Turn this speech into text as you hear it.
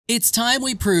It's time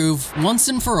we prove once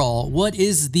and for all what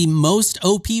is the most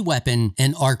OP weapon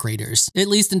in Arc Raiders, at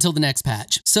least until the next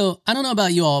patch. So I don't know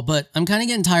about you all, but I'm kind of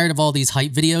getting tired of all these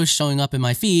hype videos showing up in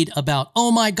my feed about,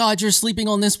 oh my god, you're sleeping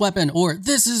on this weapon, or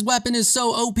weapon is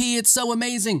so OP, it's so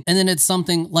amazing. And then it's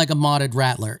something like a modded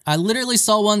Rattler. I literally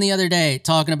saw one the other day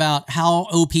talking about how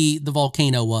OP the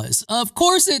Volcano was. Of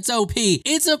course it's OP.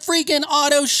 It's a freaking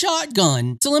auto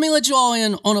shotgun. So let me let you all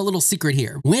in on a little secret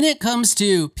here. When it comes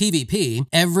to PvP,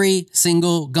 every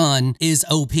single gun is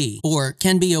OP, or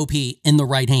can be OP in the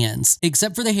right hands,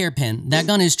 except for the hairpin. That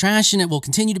gun is trash and it will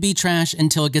continue to be trash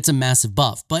until it gets a massive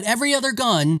buff. But every other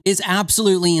gun is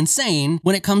absolutely insane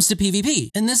when it comes to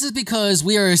PvP. And this is because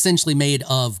we are essentially made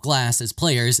of glass as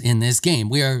players in this game.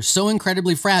 We are so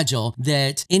incredibly fragile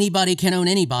that anybody can own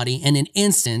anybody in an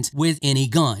instant with any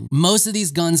gun. Most of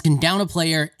these guns can down a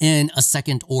player in a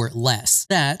second or less.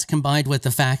 That, combined with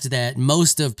the fact that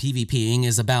most of PvPing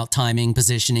is about timing,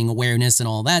 positioning, awareness, and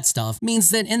all that stuff, means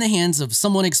that in the hands of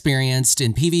someone experienced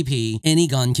in PvP, any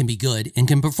gun can be good and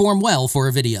can perform well for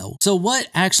a video. So what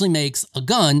actually makes a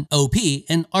gun OP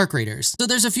in Arc Raiders? So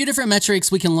there's a few different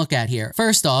metrics we can look at here.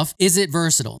 First off, is it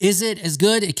versatile? Is it as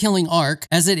good at killing Arc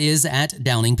as it is at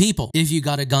downing people? If you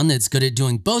got a gun that's good at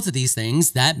doing both of these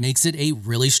things, that makes it a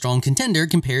really strong contender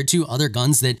compared to other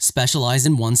guns that specialize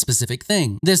in one specific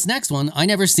thing. This next one, I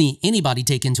never see anybody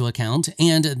take into account,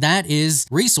 and that is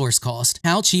resource cost.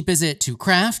 How cheap is it to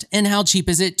craft, and how cheap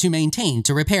is it to maintain,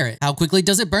 to repair it? How quickly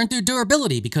does it burn through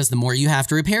durability? Because the more you have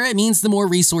to repair it means the more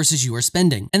resources you are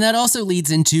spending. And that also leads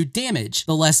into damage.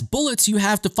 The less bullets you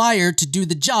have to fire to do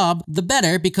the job, the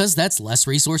better, because that's less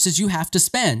resources you have to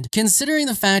spend. Considering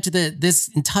the fact that this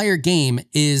entire game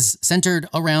is centered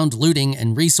around looting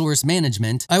and resource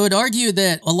management, I would argue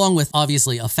that, along with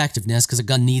obviously effectiveness, because a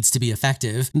gun needs to be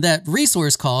effective, that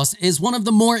resource cost is one of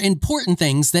the more important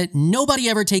things that nobody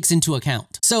ever takes into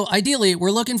account. So ideally,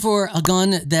 we're looking for a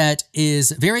gun that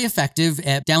is very effective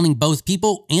at downing both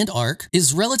people and Arc,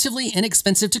 is relatively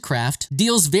inexpensive to craft,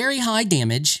 deals very high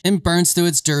damage, and burns through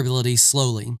its durability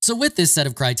slowly. So with this set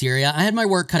of criteria, I had my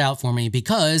work cut out for me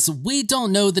because we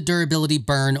don't know the durability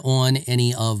burn on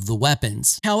any of the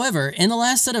weapons. However, in the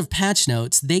last set of patch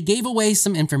notes, they gave away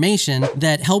some information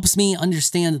that helps me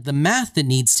understand the math that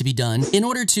needs to be done in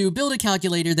order to build a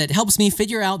calculator that helps me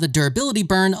figure out the durability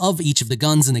burn of each of the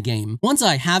guns in the game. Once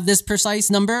I have this precise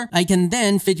number, I can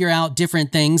then figure out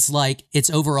different things like its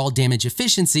overall damage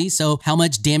efficiency, so how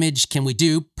much damage can we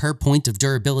do per point of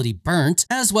durability burnt,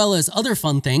 as well as other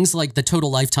fun things like the total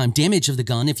lifetime damage of the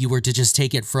gun if you were to just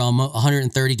take it from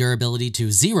 130 durability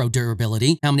to 0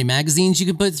 durability, how many magazines you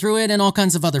can put through it, and all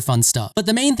kinds of other fun stuff. But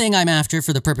the main thing I'm after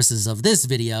for the purposes of this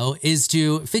video is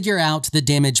to figure out the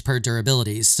damage per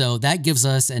durability, so that gives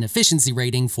us an efficiency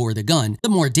rating for the gun. The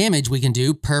more damage we can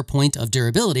do per point of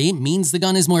durability means the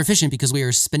gun is more efficient because we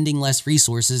are spending less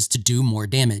resources to do more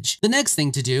damage. The next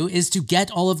thing to do is to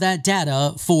get all of that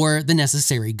data for the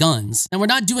necessary guns. And we're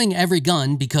not doing every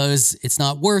gun because it's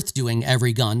not worth doing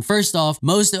every gun. First off,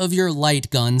 most of your light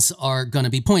guns are going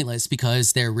to be pointless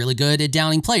because they're really good at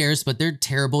downing players, but they're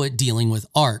terrible at dealing with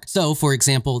Arc. So for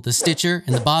example, the Stitcher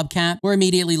and the Bobcat, we're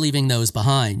immediately leaving those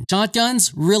behind.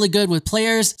 Shotguns, really good with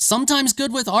players, sometimes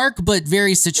good with Arc, but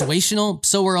very situational,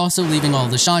 so we're also leaving all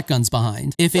the shotguns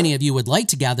behind. If any of you would like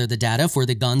to gather the data for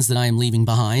the guns that I am leaving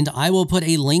behind, I will put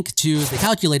a link to the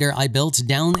calculator I built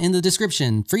down in the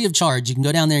description, free of charge. You can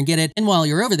go down there and get it. And while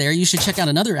you're over there, you should check out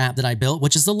another app that I built,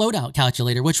 which is the loadout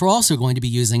calculator, which we're also going to be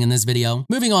using in this video.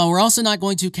 Moving on, we're also not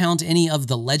going to count any of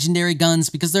the legendary guns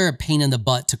because they're a pain in the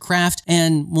butt to craft.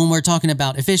 And when we're talking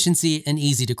about efficiency and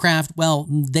easy to craft, well,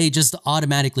 they just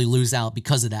automatically lose out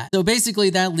because of that. So basically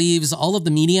that leaves all of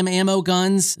the medium ammo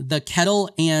guns, the Kettle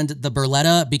and the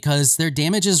Beretta, because their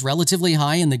damage is relatively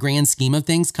high in the grand scheme of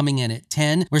things, coming in at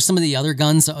 10, where some of the other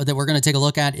guns that we're going to take a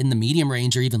look at in the medium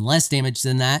range are even less damage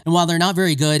than that. And while they're not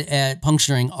very good at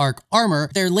puncturing Arc armor,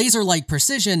 their laser-like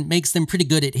precision makes them pretty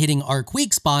good at hitting Arc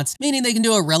weak spots, meaning they can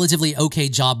do a relatively okay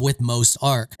job with most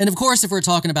Arc. And of course, if we're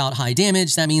talking about high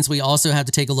damage, that means we also have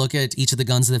to take a look at each of the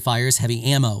guns that fires heavy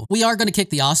ammo. We are going to kick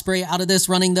the Osprey out of this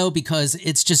running though, because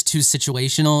it's just too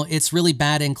situational. It's really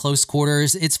bad in close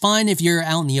quarters. It's fine if you're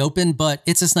out in the open, but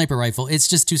it's a sniper rifle. It's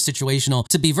just too situational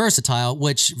to be versatile,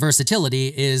 which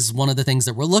versatility is one of the things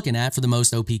that we're looking at for the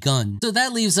most OP gun. So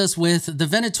that leaves us with the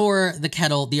Venator, the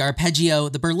Kettle, the Arpeggio,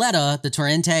 the Beretta, the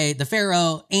Torrente, the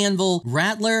Pharaoh, Anvil,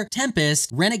 Rattler, Tempest,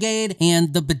 Renegade,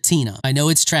 and the Patina. I know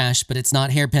it's trash, but it's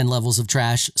not hairpin levels of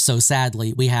trash, so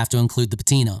sadly, we have to include the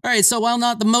Patina. All right, so while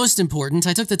not the most important,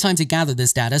 I took the time to gather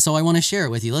this data, so I want to share it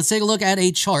with you. Let's take a look at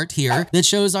a chart here that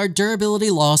shows our durability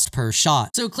lost per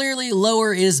shot. So clearly,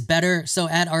 lower is better. So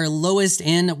at our lowest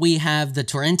end, we have the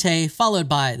Torrente, followed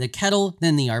by the Kettle,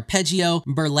 then the Arpeggio,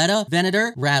 Berletta,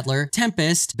 Venator, Rattler,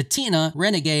 Tempest, Bettina,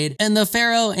 Renegade, and the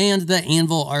Pharaoh and the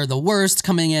Anvil are the worst,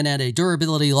 coming in at a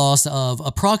durability loss of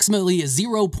approximately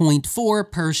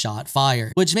 0.4 per shot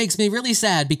fired, which makes me really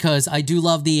sad because I do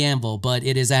love the Anvil, but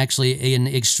it is actually an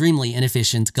extremely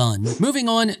inefficient gun. Moving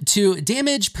on to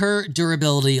damage per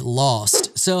durability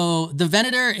lost. So the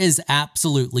Venator is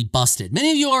absolutely busted.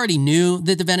 Many of you already knew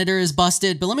that the Venator is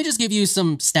busted, but let me just give you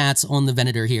some stats on the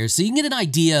Venator here so you can get an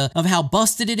idea of how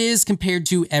busted it is compared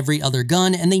to every other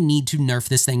gun, and they need to nerf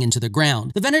this thing into the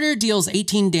ground. The Venator deals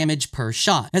 18 damage per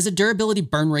shot, has a durability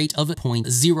burn rate of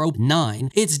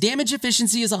 0.09. Its damage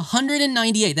efficiency is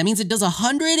 198. That means it does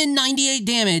 198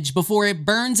 damage before it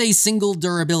burns a single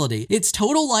durability. Its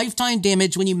total lifetime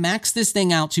damage when you max this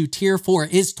thing out to tier 4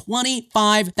 is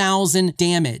 25,000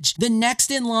 damage. The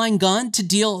next in line gun to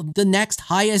deal the next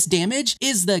highest damage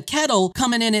is the Kettle,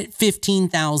 coming in at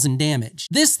 15,000 damage.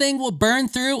 This thing will burn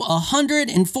through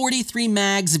 143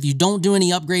 mags if you don't do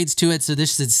any upgrades to it, so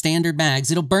this is standard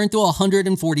mags. It'll burn through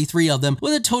 143 of them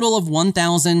with a total of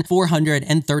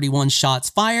 1,431 shots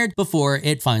fired before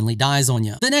it finally dies on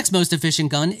you. The next most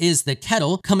efficient gun is the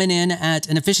Kettle, coming in at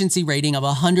an efficiency rating of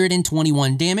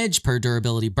 121 damage per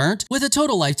durability burnt, with a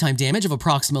total lifetime damage of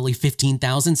approximately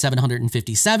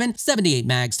 15,757, 78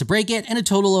 mags to break it, and a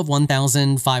total of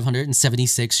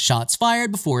 1,576 shots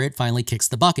fired before it finally kicks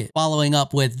the bucket. Following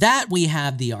up with that, we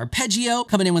have the Arpeggio,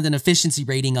 coming in with an efficiency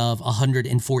rating of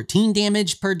 114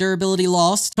 damage per durability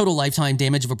lost, total lifetime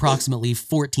damage of approximately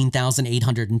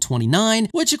 14,829,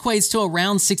 which equates to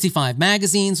around 65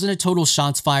 magazines and a total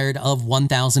shots fired of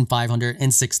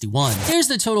 1,561. Here's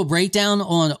the total breakdown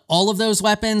on all of those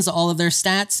weapons, all of their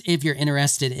stats, if you're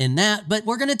interested in that, but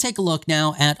we're going to take a look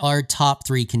now at our top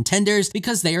 3 contenders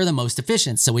because they are the most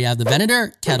efficient. So we have the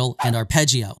Venator, Kettle, and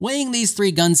Arpeggio. Weighing these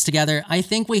 3 guns together, I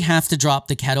think we have to drop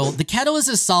the Kettle. The Kettle is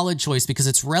a solid choice because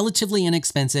it's relatively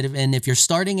inexpensive, and if you're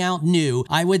starting out new,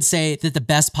 I would say that the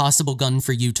best possible gun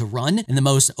for you to run and the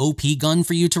most OP gun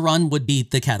for you to run would be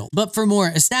the Kettle. But for more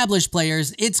established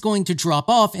players, it's going to drop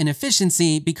off in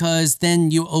efficiency because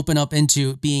then you open up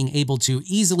into being able to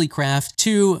easily craft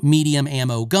 2 medium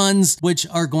ammo guns, which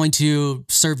are going to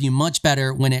serve you much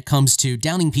better when it comes to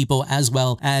downing people as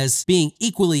well as being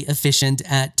equally efficient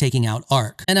at taking out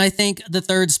arc. And I think the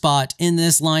 3rd spot in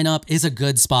this lineup is a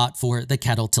good spot for the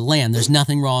Kettle to land. There's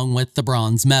nothing wrong with the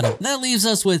bronze medal. That leaves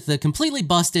us with the completely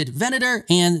busted Venator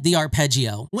and the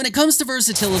Arpeggio. When it comes to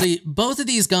versatility, both of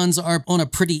these guns are on a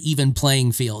pretty even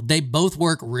playing field. They both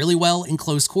work really well in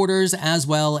close quarters as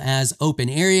well as open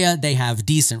area. They have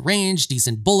decent range,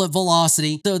 decent bullet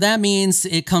velocity. So that means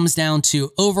it comes down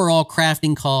to overall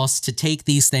crafting costs to take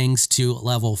these things to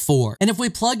level 4. And if we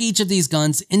plug each of these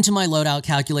guns into my loadout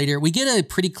calculator, we get a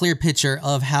pretty clear picture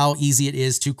of how easy it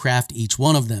is to craft each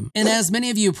one of them. And as many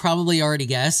of you probably already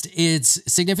guessed, it's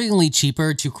significantly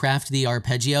cheaper to craft the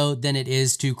Arpeggio than it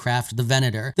is to craft the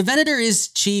Venator. The Venator is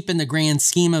cheap in the grand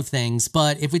scheme of things,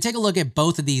 but if we take a look at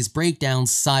both of these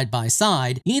breakdowns side by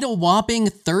side, you need a whopping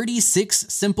 36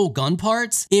 simple gun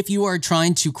parts if you are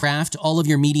trying to craft all of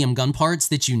your medium gun parts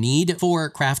that you need for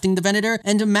crafting the Venator,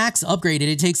 and to max upgrade it,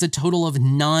 it takes a total of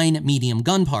 9 medium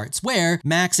gun parts, where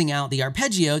maxing out the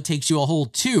Arpeggio takes you a whole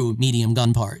 2 medium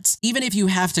gun parts. Even if you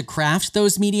have to craft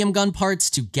those medium gun parts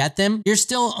to get them, you're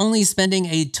still only spending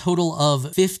a total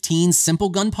of 15 simple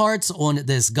gun parts on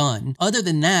this gun. Other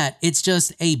than that, it's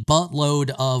just a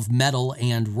buttload of metal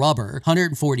and rubber,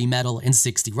 140 metal and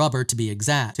 60 rubber to be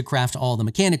exact, to craft all the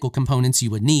mechanical components you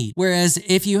would need. Whereas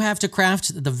if you have to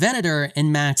craft the Venator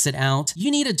and max it out,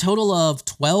 you need a total of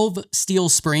 12 steel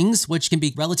springs, which can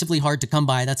be relatively hard to come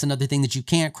by. That's another thing that you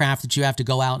can't craft, that you have to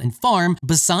go out and farm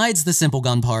besides the simple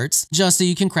gun parts, just so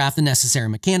you can craft the necessary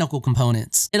mechanical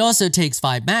components. It also takes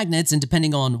 5 magnets, and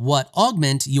depending on what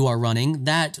augment you are running,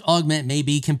 that augment may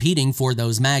be competing for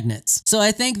those magnets. So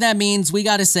I think that means we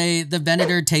gotta say the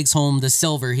Venator takes home the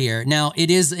silver here. Now, it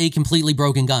is a completely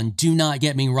broken gun. Do not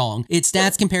get me wrong. Its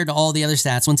stats compared to all the other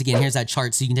stats, once again, here's that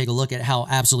chart so you can take a look at how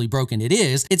absolutely broken it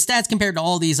is. Its stats compared to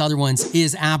all these other ones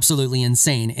is absolutely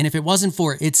insane. And if it wasn't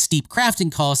for its steep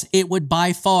crafting costs, it would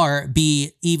by far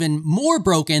be even more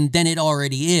broken than it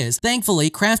already is. Thankfully,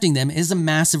 crafting them is a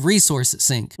massive resource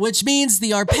sink, which means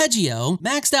the Arpeggio,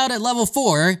 maxed out at level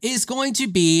 4, is going to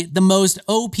be the most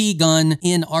OP gun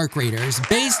in Arc Raiders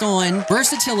based on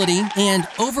versatility and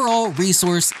overall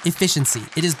resource efficiency.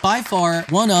 It is by far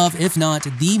one of, if not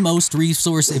the most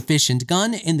resource efficient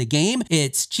gun in the game.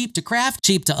 It's cheap to craft,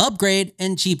 cheap to upgrade,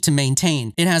 and cheap to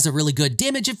maintain. It has a really good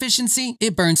damage efficiency,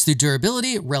 it burns through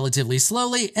durability relatively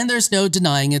slowly, and there's no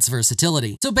denying its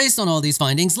versatility. So based on all these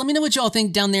findings, let me know what y'all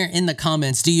think down there in the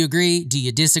comments comments. Do you agree? Do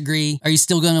you disagree? Are you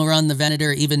still going to run the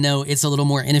Venator even though it's a little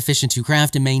more inefficient to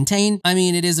craft and maintain? I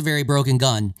mean, it is a very broken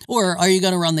gun. Or are you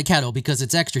going to run the kettle because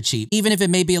it's extra cheap, even if it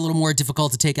may be a little more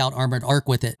difficult to take out Armored Arc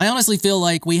with it? I honestly feel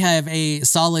like we have a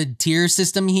solid tier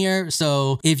system here.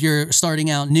 So if you're starting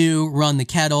out new, run the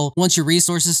kettle. Once your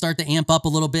resources start to amp up a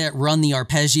little bit, run the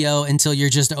arpeggio until you're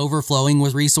just overflowing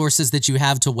with resources that you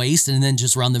have to waste, and then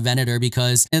just run the Venator,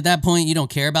 because at that point you don't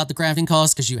care about the crafting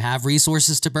cost because you have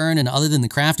resources to burn. And other than the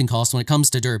crafting cost, when it comes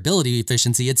to durability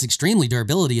efficiency, it's extremely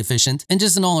durability efficient and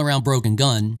just an all-around broken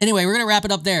gun. Anyway, we're gonna wrap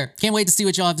it up there. Can't wait to see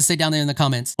what y'all have to say down there in the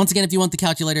comments. Once again, if you want the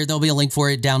calculator, there'll be a link for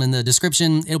it down in the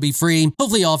description. It'll be free.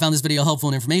 Hopefully y'all found this video helpful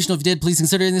and informational. If you did, please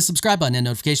consider hitting the subscribe button and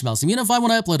notification bell so you know if I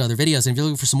want to upload other videos. And if you're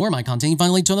looking for some more of my content, you can find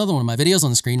a link to another one of my videos on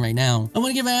the screen right now. I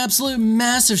want to give an absolute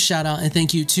massive shout out and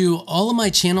thank you to all of my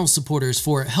channel supporters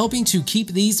for helping to keep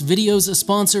these videos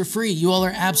sponsor free. You all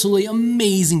are absolutely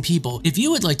amazing people. If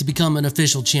you would like to become an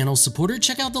official channel supporter,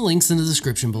 check out the links in the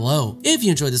description below. If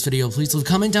you enjoyed this video, please leave a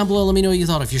comment down below. Let me know what you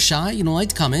thought. If you're shy, you don't like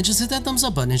to comment, just hit that thumbs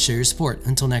up button and share your support.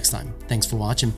 Until next time, thanks for watching.